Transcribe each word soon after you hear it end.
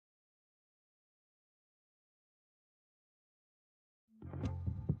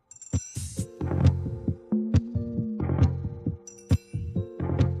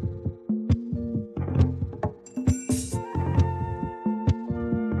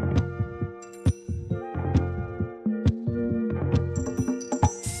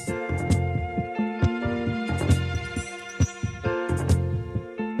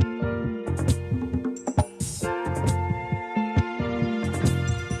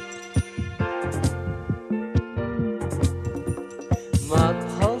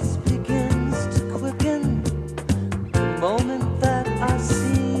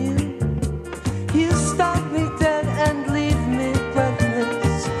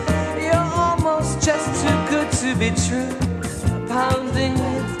be true, pounding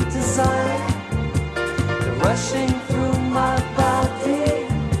with desire, rushing through my body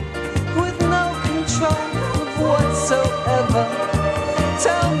with no control whatsoever.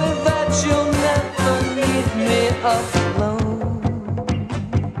 Tell me that you'll never leave me alone.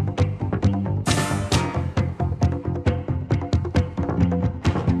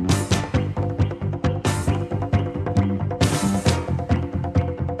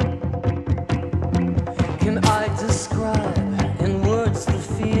 Can I describe in words the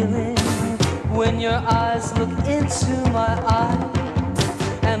feeling when your eyes look into my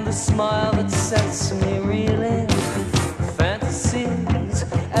eyes and the smile that sets me reeling? Fantasies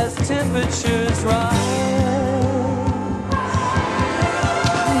as temperatures rise,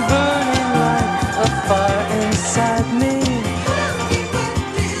 burning like a fire inside me,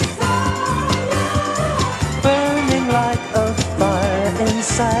 burning like a fire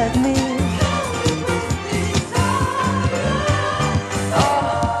inside me.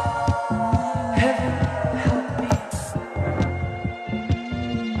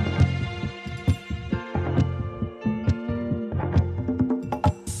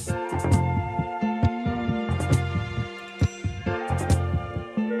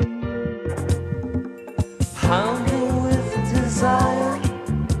 Pounding with desire,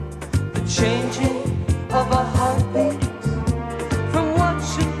 the changing of a heartbeat, from what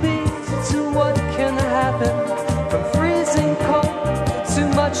should be to what can happen, from freezing cold to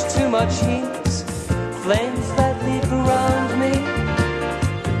too much heat, flames that leap around me,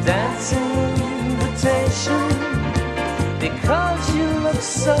 dancing invitation, because you look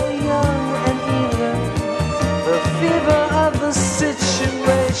so young and eager, the fever of the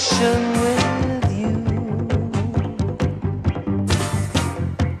situation with you.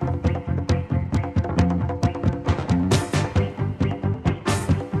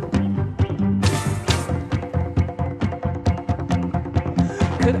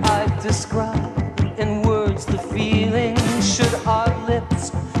 Could I describe in words the feeling? Should our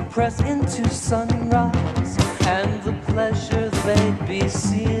lips press into sunrise and the pleasure they'd be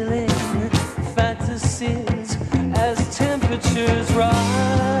sealing? Fantasies as temperatures rise,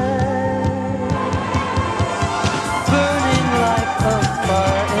 burning like a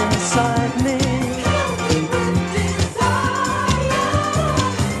fire inside me,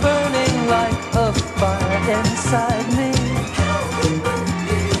 burning like a fire inside me.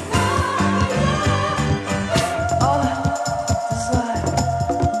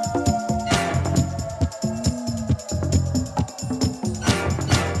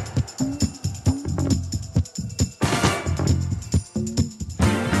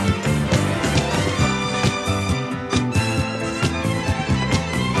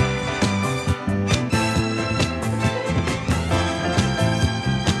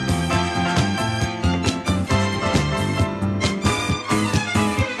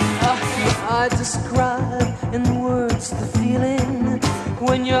 I describe in words the feeling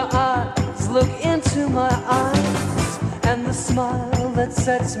when your eyes look into my eyes and the smile that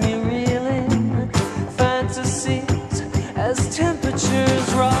sets me reeling. Fantasies as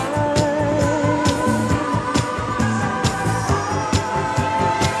temperatures rise,